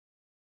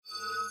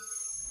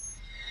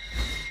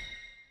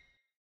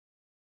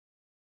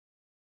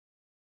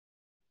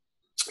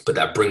But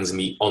that brings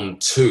me on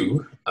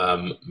to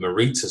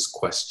Marita's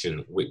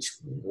question, which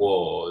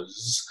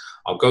was,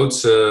 I'll go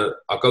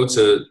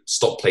to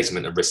stop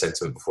placement and risk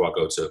sentiment before I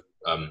go to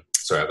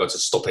I'll go to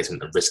stop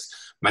placement and risk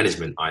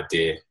management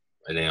idea,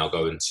 and then I'll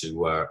go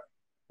into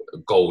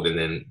gold and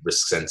then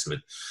risk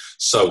sentiment.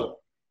 So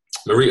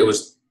Marita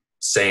was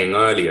saying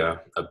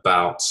earlier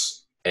about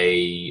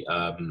the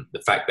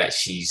fact that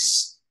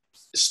she's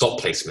stop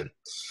placement.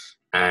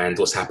 And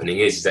what's happening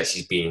is that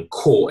she's being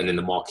caught and then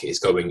the market is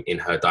going in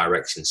her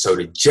direction. So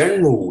the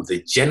general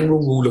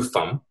rule of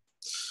thumb,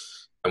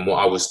 and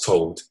what I was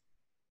told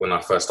when I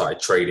first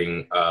started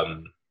trading,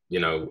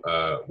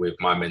 with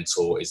my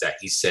mentor, is that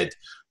he said,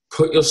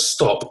 put your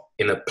stop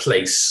in a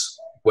place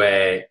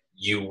where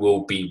you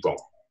will be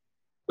wrong,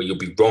 where you'll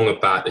be wrong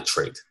about the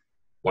trade,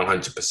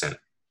 100%.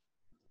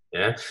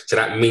 Yeah. So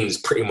that means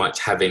pretty much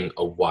having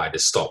a wider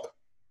stop.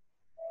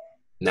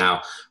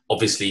 Now,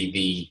 obviously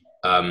the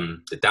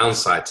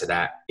downside to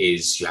that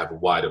is you have a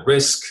wider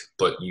risk,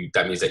 but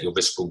that means that your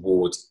risk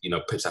reward,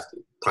 price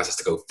has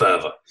to go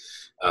further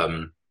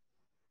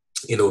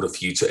in order for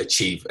you to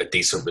achieve a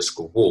decent risk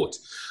reward.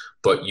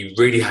 But you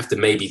really have to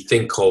maybe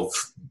think of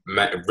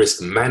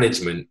risk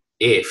management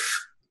if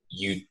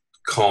you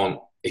don't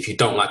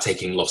like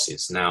taking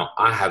losses. Now,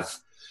 I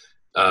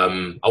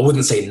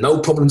wouldn't say no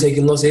problem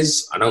taking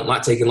losses. I don't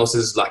like taking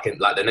losses like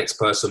the next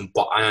person,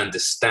 but I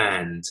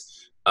understand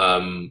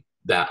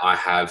that I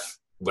have.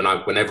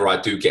 Whenever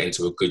I do get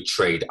into a good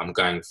trade, I'm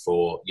going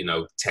for,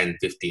 10,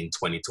 15,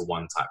 20 to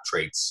 1 type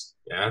trades.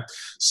 Yeah.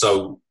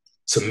 So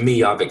to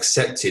me, I've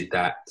accepted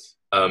that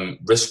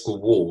risk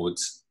reward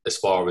as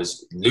far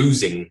as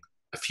losing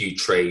a few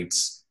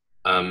trades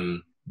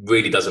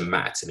really doesn't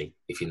matter to me,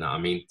 if you know what I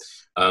mean.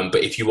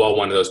 But if you are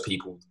one of those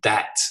people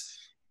that,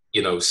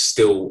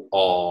 still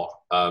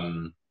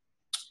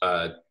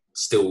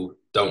still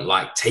don't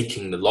like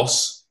taking the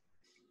loss,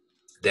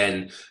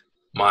 then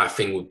my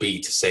thing would be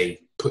to say,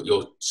 put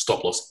your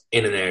stop loss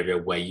in an area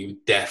where you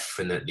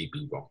definitely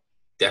be wrong.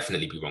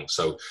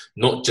 So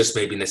not just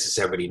maybe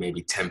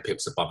 10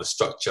 pips above a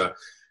structure,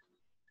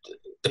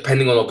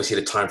 depending on obviously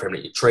the time frame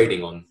that you're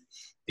trading on.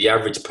 The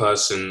average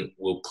person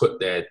will put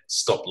their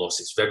stop loss.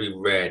 It's very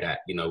rare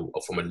that,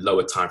 from a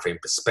lower time frame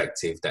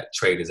perspective, that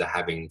traders are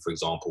having, for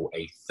example,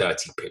 a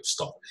 30 pip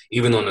stop.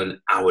 Even on an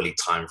hourly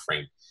time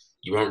frame,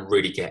 you won't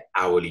really get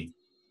hourly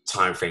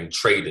time frame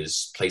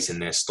traders placing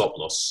their stop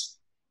loss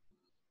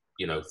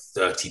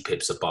 30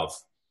 pips above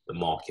the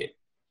market.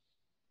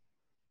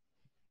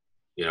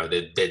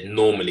 They're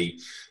normally,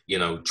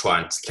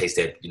 trying to place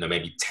their,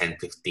 maybe 10,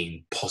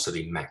 15,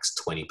 possibly max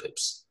 20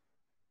 pips.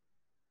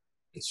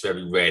 It's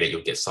very rare that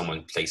you'll get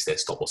someone place their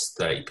stop loss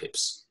 30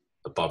 pips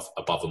above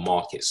the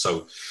market.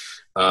 So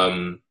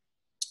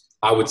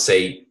I would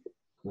say,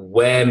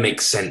 where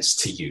makes sense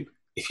to you,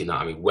 if you know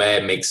what I mean,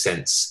 where makes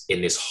sense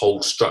in this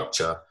whole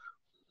structure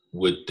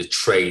would the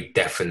trade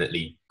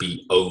definitely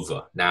be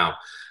over? Now,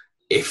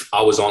 if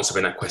I was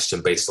answering that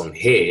question based on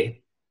here,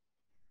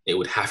 it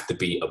would have to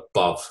be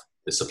above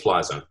the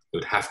supply zone. It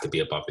would have to be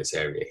above this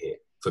area here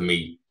for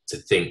me to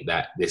think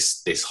that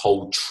this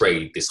whole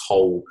trade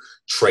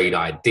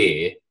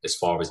idea, as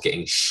far as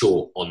getting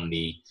short on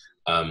the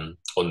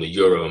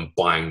euro and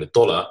buying the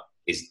dollar,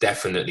 is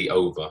definitely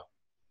over.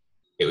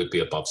 It would be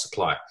above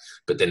supply.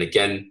 But then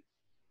again,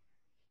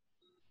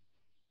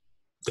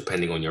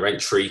 depending on your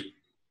entry,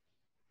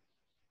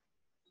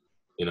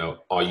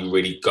 are you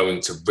really going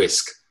to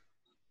risk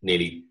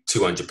nearly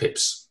 200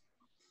 pips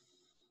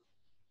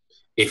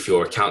if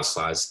your account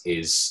size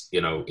is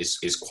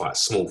quite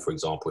small, for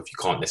example, if you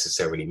can't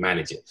necessarily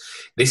manage it?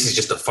 This is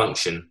just a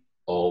function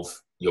of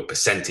your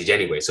percentage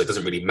anyway. So it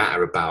doesn't really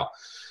matter about,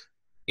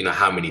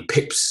 how many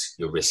pips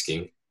you're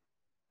risking.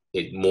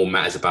 It more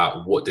matters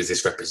about what does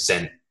this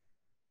represent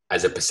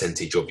as a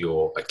percentage of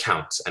your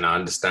account. And I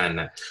understand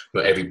that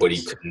not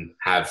everybody can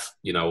have,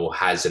 or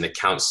has an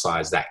account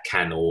size that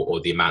can,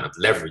 or the amount of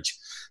leverage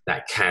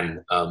that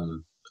can,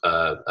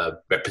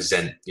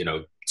 represent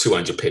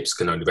 200 pips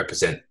can only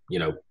represent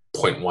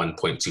 0.1,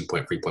 0.2,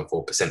 0.3,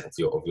 0.4%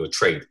 of your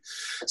trade.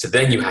 So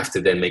then you have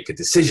to then make a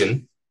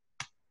decision,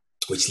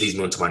 which leads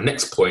me on to my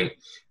next point,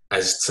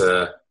 as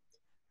to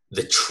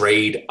the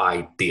trade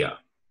idea.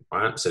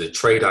 Right? So the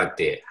trade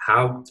idea,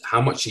 how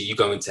much are you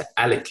going to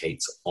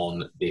allocate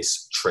on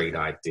this trade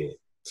idea?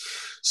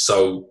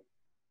 So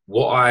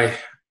what I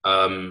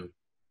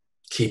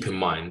keep in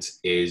mind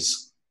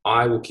is,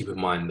 I will keep in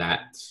mind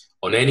that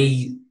on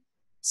any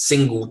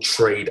single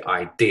trade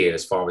idea,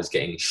 as far as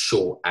getting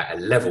short at a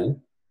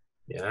level,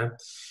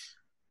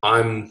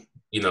 I'm,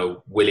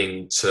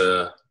 willing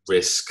to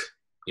risk,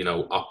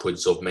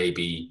 upwards of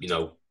maybe,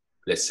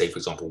 let's say, for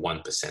example,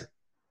 1%.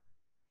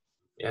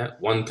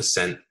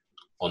 1%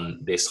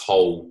 on this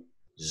whole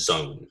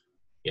zone.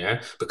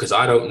 Because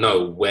I don't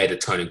know where the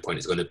turning point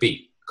is going to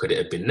be. Could it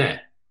have been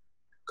there?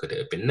 Could it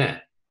have been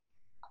there?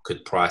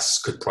 Could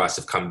price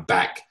have come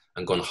back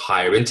and gone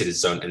higher into the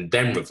zone and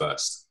then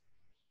reversed?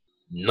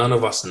 None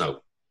of us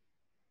know.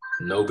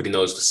 Nobody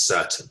knows for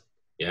certain.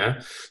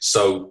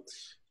 So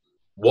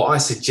what I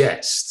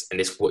suggest, and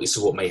this is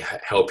what may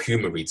help you,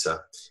 Marita,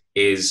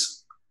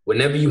 is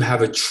whenever you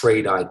have a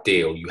trade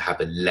idea or you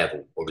have a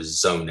level or a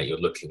zone that you're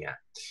looking at,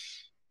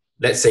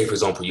 let's say, for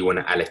example, you want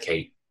to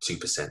allocate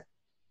 2%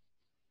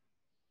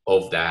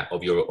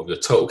 of your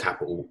total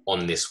capital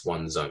on this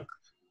one zone.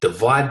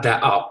 Divide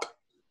that up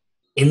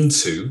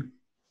into,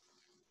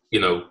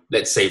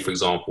 let's say, for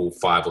example,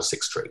 5 or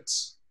 6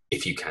 trades,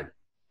 if you can.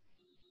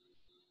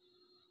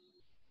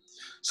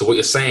 So what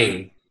you're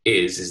saying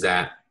is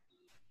that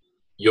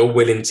you're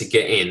willing to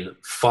get in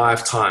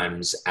 5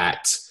 times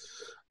at,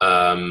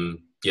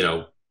 point,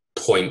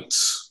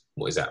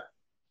 what is that?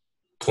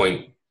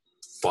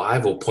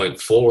 0.5 or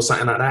 0.4 or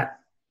something like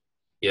that.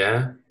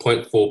 Yeah.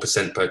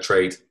 0.4% per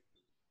trade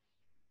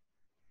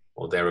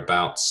or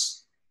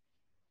thereabouts.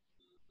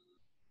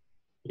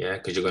 Yeah.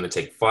 Because you're going to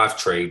take 5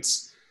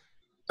 trades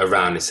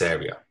around this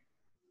area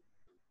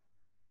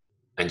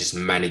and just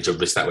manage your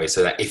risk that way.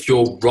 So that if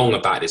you're wrong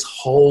about this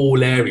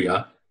whole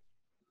area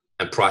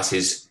and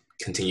prices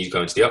continue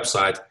going to the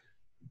upside,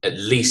 at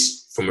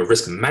least from a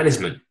risk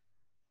management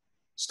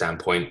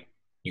standpoint,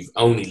 you've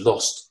only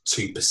lost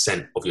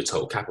 2% of your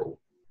total capital.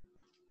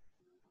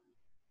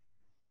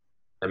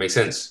 That makes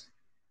sense?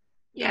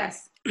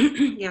 Yes.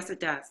 Yes, it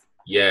does.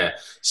 Yeah.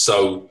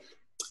 So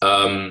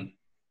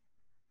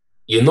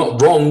you're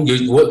not wrong.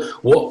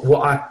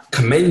 What I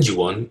commend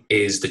you on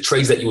is the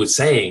trades that you were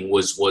saying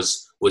was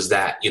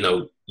that,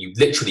 you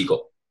literally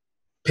got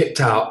pipped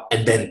out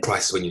and then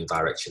prices went in your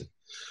direction.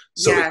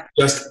 So yeah.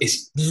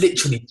 It's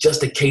literally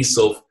just a case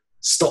of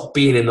stop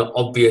being in the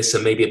obvious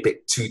and maybe a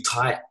bit too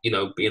tight,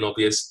 being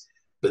obvious,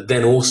 but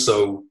then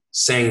also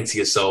saying to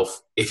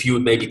yourself, if you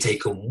had maybe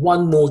taken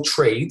one more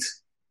trade,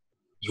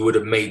 you would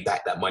have made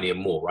back that money and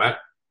more, right?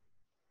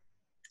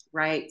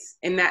 Right.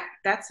 And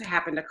that's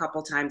happened a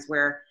couple times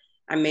where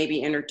I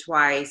maybe entered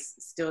twice,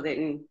 still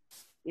didn't,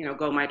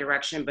 go my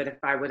direction. But if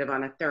I would have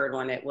on a third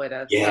one, it would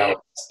have. Yeah,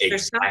 so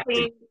there's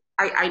something,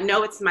 I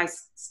know it's my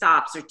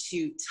stops are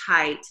too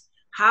tight.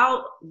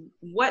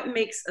 What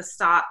makes a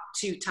stop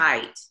too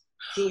tight?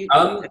 Can you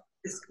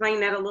explain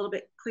that a little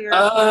bit clearer?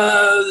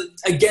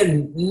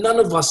 Again, none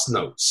of us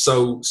know.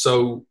 So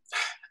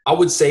I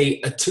would say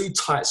a too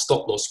tight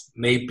stop loss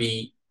may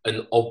be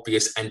an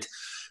obvious, and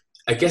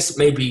I guess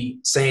maybe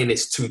saying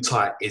it's too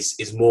tight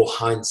is more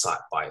hindsight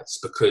bias,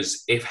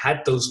 because if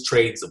had those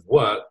trades have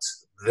worked,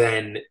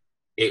 then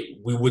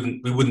we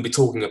wouldn't be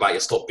talking about your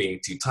stop being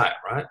too tight,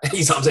 right? You know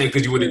what I'm saying?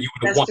 Because you would have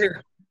won. True.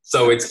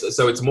 So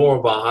it's more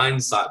of a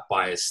hindsight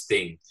bias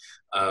thing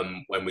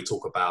when we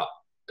talk about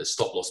a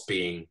stop loss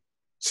being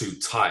too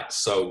tight.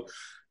 So,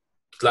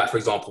 like for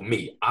example,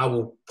 me, I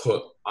will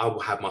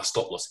have my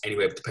stop loss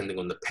anywhere depending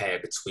on the pair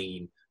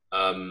between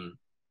on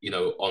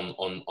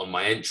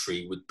my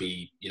entry would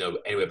be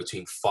anywhere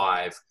between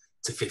 5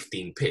 to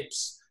 15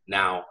 pips.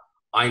 Now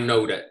I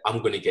know that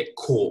I'm going to get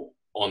caught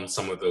on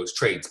some of those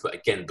trades, but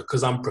again,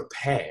 because I'm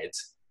prepared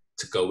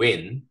to go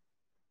in,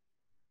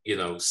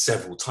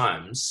 several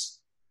times,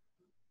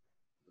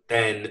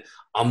 then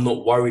I'm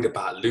not worried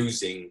about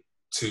losing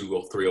 2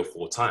 or 3 or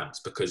 4 times,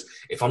 because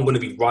if I'm going to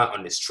be right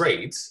on this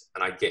trade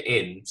and I get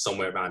in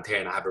somewhere around here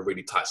and I have a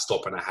really tight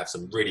stop and I have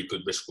some really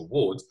good risk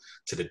reward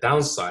to the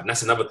downside, and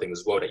that's another thing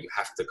as well that you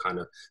have to kind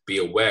of be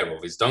aware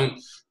of, is don't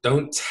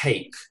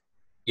take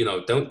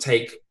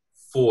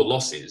 4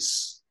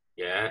 losses,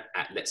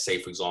 at, let's say,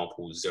 for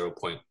example,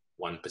 0.1%,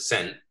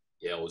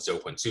 or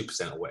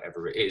 0.2% or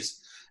whatever it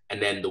is,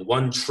 and then the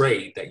one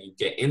trade that you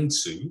get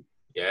into,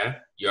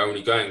 you're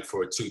only going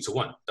for a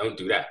 2-to-1. Don't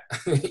do that.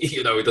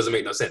 It doesn't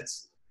make no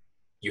sense.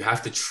 You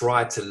have to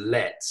try to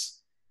let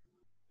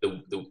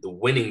the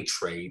winning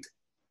trade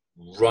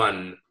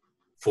run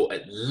for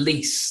at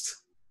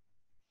least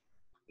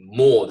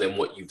more than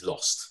what you've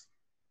lost.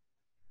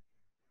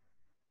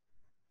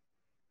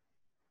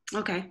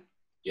 Okay.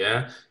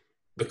 Yeah.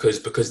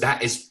 Because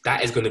that is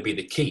going to be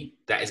the key.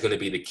 That is going to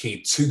be the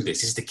key to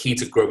this. This is the key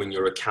to growing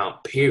your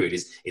account, period,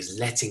 is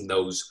letting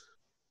those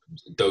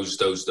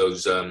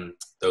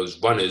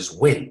runners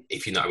win,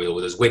 if you know what I mean, or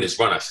those winners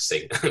run, I should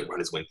say.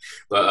 Runners win,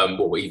 but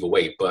either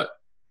way. But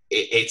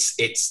it's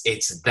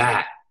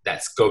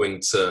that's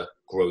going to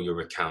grow your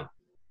account.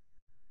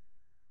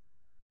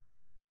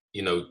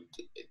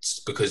 It's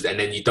because, and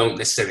then you don't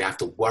necessarily have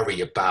to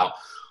worry about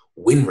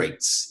win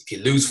rates. If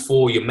you lose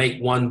 4, you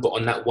make 1, but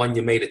on that 1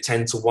 you made a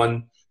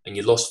 10-to-1, and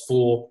you lost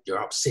 4,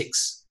 you're up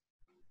 6.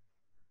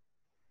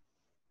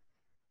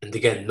 And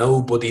again,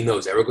 nobody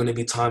knows. There are going to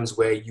be times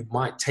where you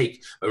might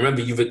take, but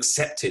remember, you've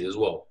accepted as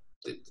well.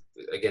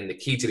 Again, the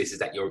key to this is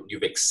that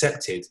you've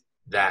accepted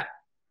that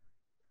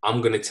I'm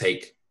going to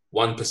take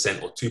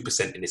 1% or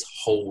 2% in this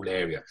whole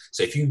area.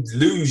 So if you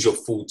lose your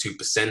full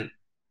 2%,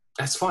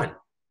 that's fine.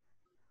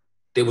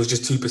 There was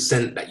just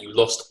 2% that you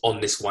lost on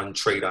this one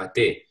trade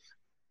idea.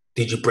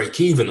 Did you break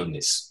even on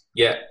this?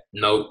 Yeah,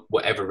 no,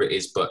 whatever it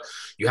is, but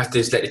you have to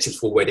just let the chips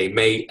fall where they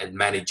may and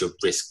manage your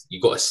risk.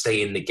 You got to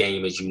stay in the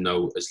game, as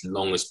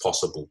long as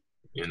possible,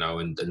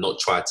 and not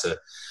try to,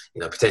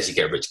 potentially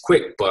get rich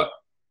quick. But,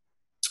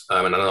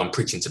 and I know I'm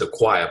preaching to the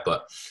choir,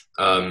 but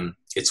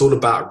it's all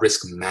about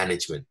risk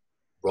management.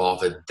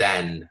 rather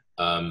than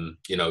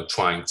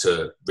trying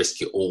to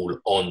risk it all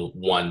on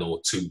one or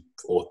two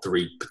or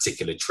three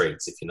particular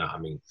trades, if you know what I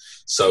mean.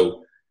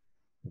 So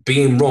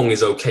being wrong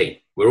is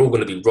okay. We're all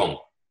going to be wrong,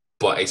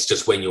 but it's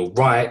just when you're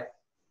right,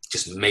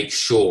 just make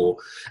sure.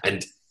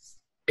 And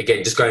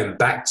again, just going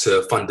back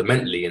to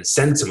fundamentally and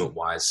sentiment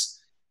wise,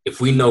 if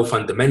we know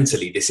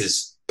fundamentally this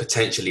is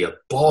potentially a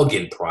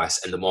bargain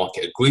price and the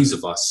market agrees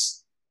with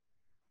us,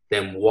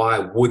 then why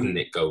wouldn't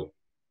it go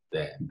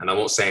there? And I'm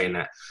not saying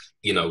that,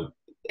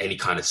 any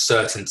kind of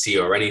certainty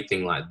or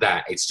anything like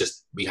that. It's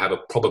just, we have a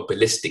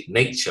probabilistic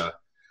nature,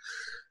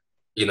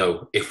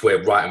 if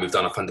we're right and we've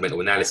done a fundamental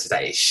analysis,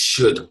 that it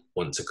should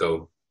want to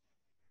go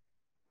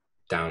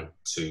down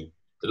to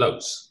the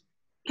lows.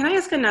 Can I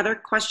ask another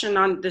question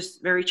on this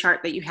very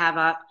chart that you have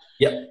up?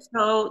 Yep.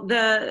 So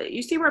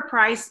you see where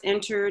price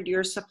entered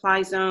your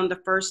supply zone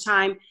the first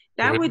time,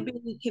 that would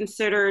be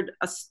considered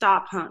a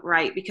stop hunt,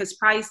 right? Because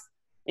price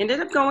ended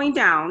up going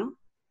down,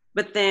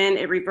 but then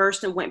it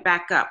reversed and went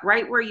back up,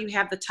 right where you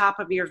have the top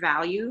of your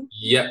value.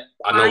 Yep,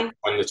 I know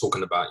what you're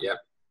talking about, yep.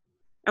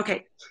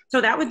 Okay,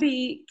 so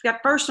that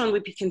first one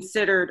would be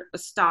considered a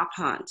stop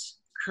hunt,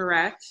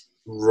 correct?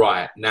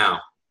 Right,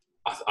 now,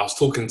 I was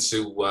talking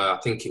to, I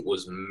think it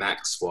was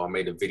Maxwell. I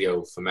made a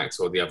video for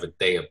Maxwell the other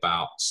day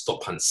about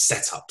stop hunt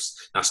setups.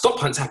 Now, stop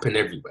hunts happen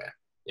everywhere,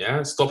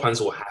 yeah? Stop hunts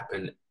will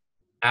happen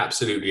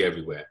absolutely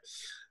everywhere.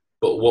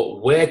 But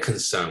what we're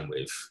concerned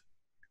with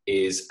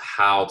is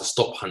how the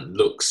stop hunt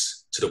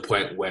looks to the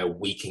point where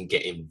we can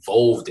get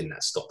involved in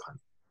that stop hunt.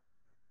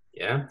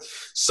 Yeah.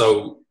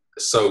 So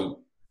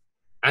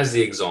as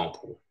the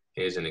example,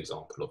 here's an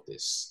example of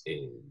this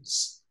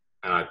is,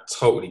 and I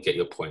totally get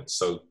your point.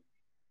 So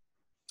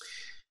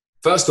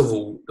first of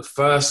all, the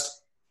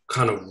first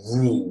kind of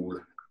rule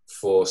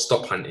for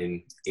stop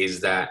hunting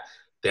is that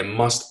there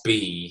must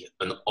be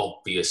an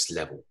obvious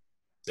level.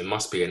 There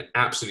must be an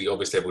absolutely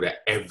obvious level that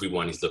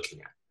everyone is looking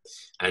at.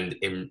 And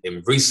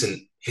in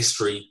recent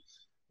history,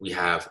 we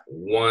have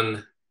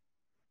 1,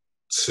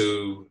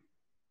 2,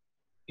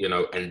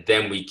 and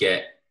then we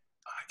get,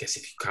 I guess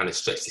if you kind of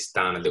stretch this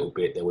down a little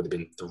bit, there would have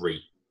been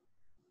 3.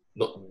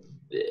 Not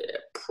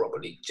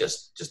probably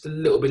just a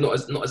little bit,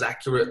 not as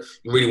accurate.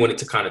 You really want it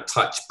to kind of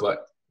touch,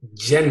 but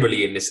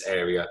generally in this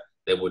area,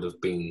 there would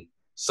have been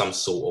some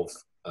sort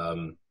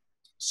of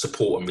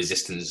support and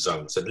resistance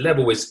zone. So the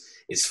level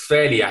is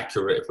fairly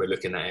accurate if we're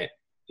looking at it,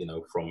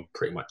 from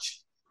pretty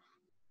much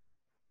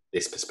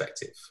this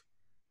perspective.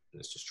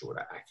 Let's just draw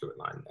that accurate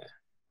line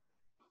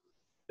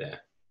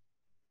there.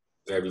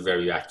 Very,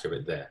 very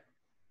accurate there.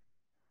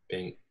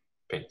 Ping,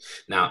 ping.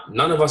 Now,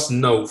 none of us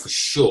know for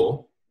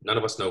sure,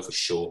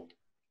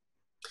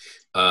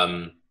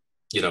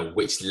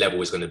 which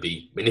level is going to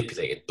be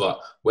manipulated.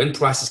 But when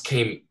prices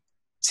came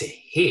to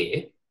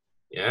here,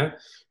 yeah,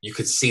 you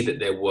could see that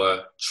there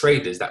were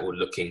traders that were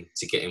looking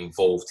to get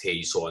involved here.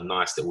 You saw a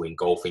nice little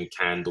engulfing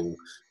candle,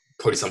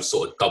 probably some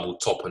sort of double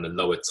top on the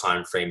lower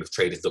time frame if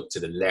traders look to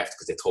the left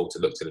because they're told to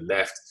look to the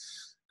left.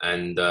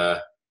 And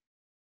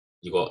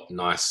you got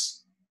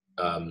nice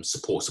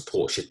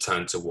support should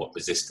turn to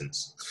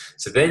resistance.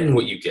 So then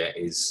what you get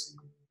is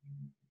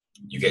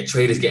you get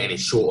traders getting in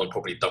short on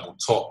probably double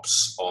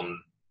tops on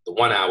the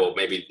 1 hour,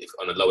 maybe if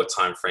on a lower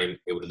time frame,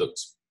 it would have looked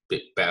a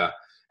bit better.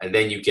 And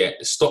then you get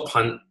the stop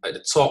hunt at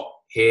the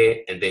top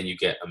here, and then you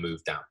get a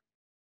move down.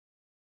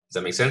 Does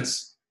that make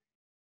sense?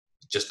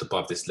 Just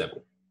above this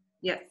level.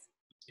 Yes.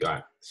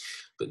 Right.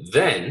 But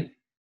then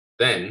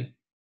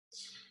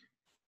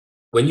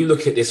when you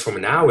look at this from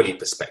an hourly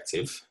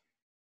perspective,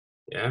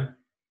 yeah,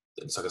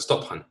 it's like a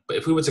stop hunt. But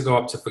if we were to go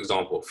up to, for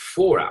example,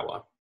 4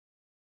 hour,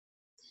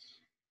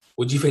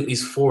 what do you think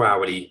these 4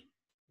 hourly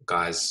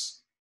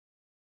guys,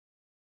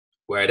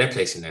 where are they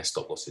placing their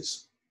stop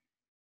losses?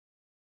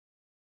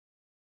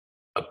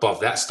 Above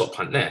that stop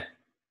hunt there.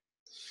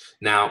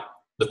 Now,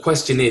 the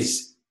question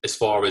is, as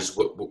far as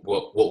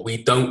what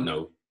we don't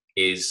know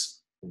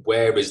is,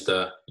 where is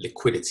the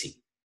liquidity?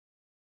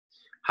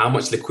 How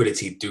much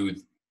liquidity do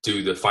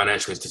the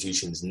financial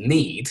institutions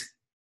need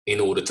in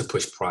order to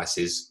push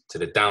prices to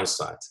the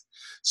downside?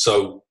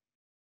 So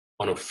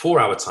on a 4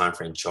 hour time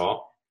frame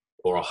chart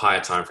or a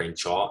higher time frame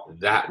chart,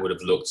 that would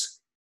have looked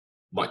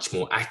much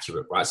more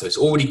accurate, right? So it's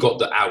already got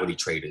the hourly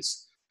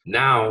traders.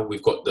 Now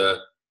we've got the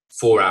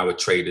 4 hour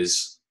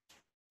traders,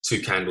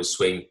 2 candle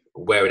swing.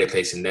 Where are they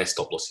placing their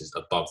stop losses?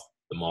 Above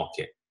the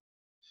market.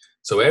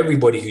 So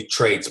everybody who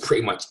trades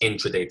pretty much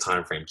intraday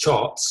time frame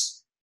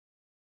charts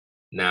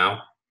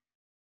now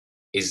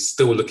is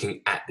still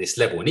looking at this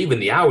level. And even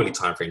the hourly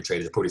time frame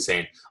traders are probably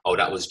saying, oh,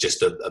 that was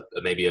just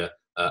maybe a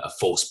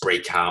false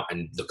breakout,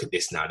 and look at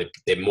this now.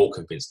 They're more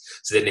convinced.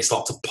 So then they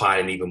start to pile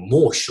in even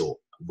more short.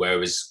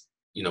 Whereas,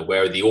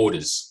 where are the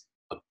orders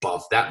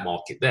above that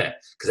market there?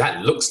 Because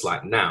that looks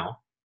like now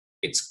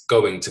it's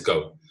going to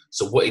go.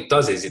 So what it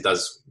does is it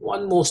does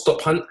one more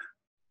stop hunt,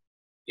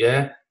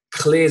 yeah,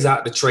 clears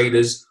out the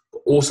traders.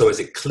 But also, as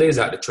it clears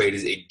out the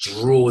traders, it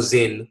draws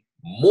in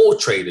more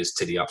traders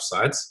to the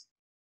upsides.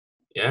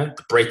 Yeah,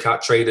 the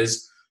breakout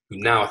traders who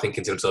now are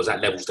thinking to themselves,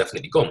 that level's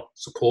definitely gone.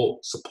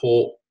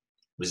 Support,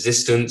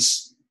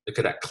 resistance, Look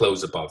at that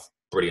close above.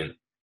 Brilliant.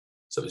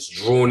 So it's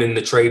drawn in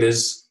the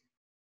traders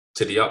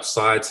to the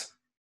upside.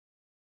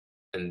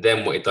 And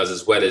then what it does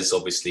as well is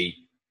obviously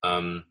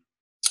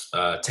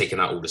taking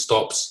out all the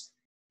stops.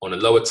 On a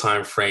lower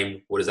time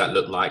frame, what does that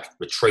look like?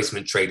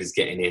 Retracement traders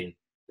getting in,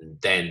 and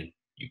then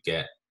you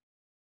get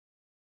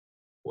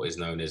what is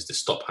known as the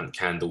stop hunt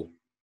candle.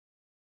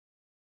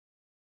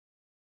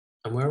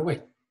 And we're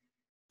away.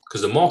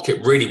 Because the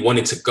market really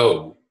wanted to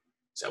go.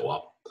 So,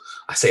 well,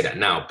 I say that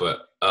now,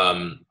 but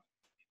from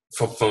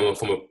a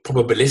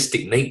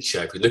probabilistic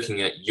nature, if you're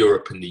looking at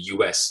Europe and the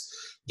US,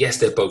 yes,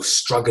 they're both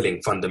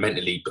struggling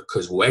fundamentally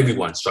because, well,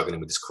 everyone's struggling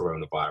with this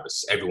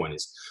coronavirus. Everyone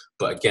is.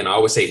 But again, I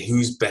always say,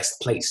 who's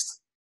best placed?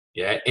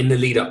 Yeah, in the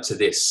lead up to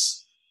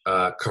this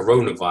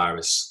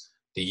coronavirus,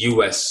 the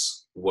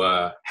US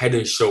were head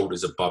and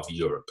shoulders above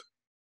Europe.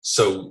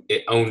 So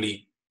it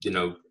only,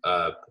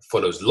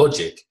 follows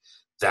logic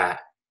that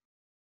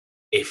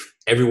if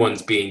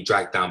everyone's being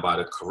dragged down by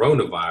the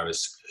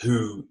coronavirus,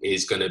 who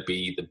is going to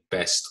be the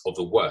best of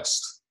the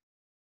worst?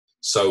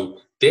 So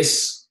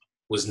this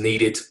was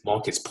needed.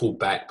 Markets pulled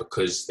back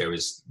because there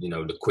is,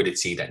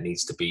 liquidity that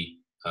needs to be,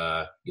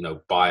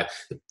 buy.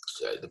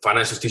 The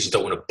financial institutions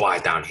don't want to buy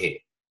down here.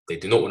 They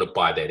do not want to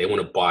buy there. They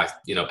want to buy,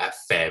 at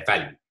fair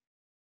value.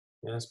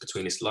 Yeah, it's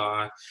between this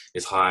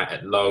high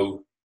at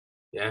low.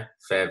 Yeah,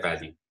 fair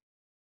value.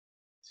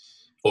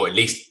 Or at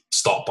least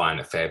start buying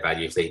at fair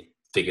value if they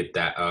figured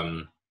that,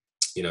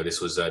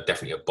 this was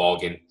definitely a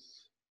bargain.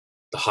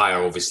 The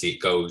higher, obviously,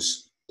 it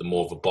goes, the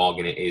more of a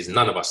bargain it is.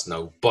 None of us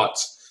know.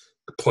 But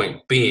the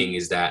point being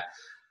is that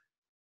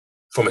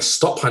from a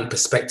stop hunt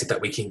perspective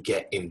that we can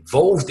get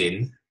involved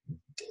in,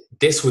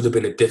 this would have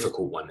been a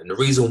difficult one. And the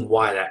reason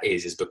why that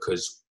is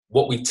because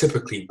what we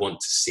typically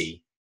want to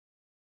see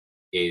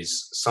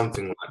is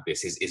something like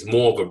this, is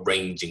more of a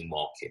ranging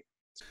market.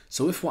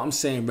 So if what I'm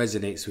saying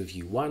resonates with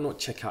you, why not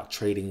check out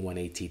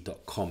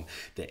trading180.com?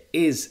 There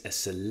is a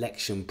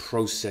selection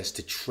process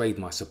to trade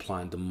my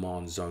supply and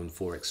demand zone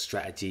Forex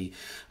strategy.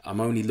 I'm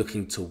only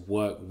looking to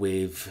work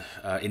with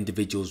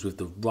individuals with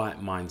the right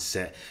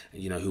mindset,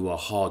 who are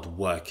hard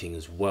working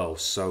as well.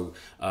 So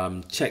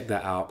check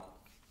that out.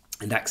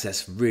 And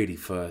access really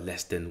for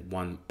less than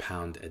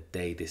 £1 a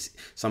day.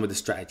 Some of the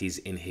strategies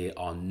in here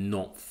are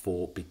not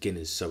for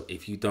beginners. So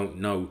if you don't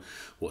know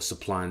what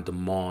supply and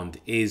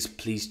demand is,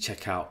 please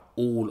check out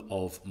all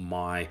of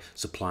my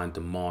supply and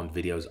demand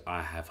videos.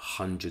 I have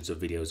hundreds of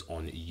videos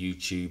on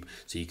YouTube,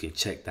 so you can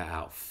check that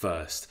out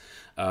first.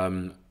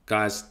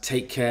 Guys,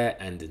 take care,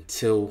 and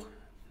until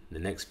the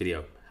next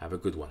video, have a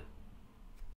good one.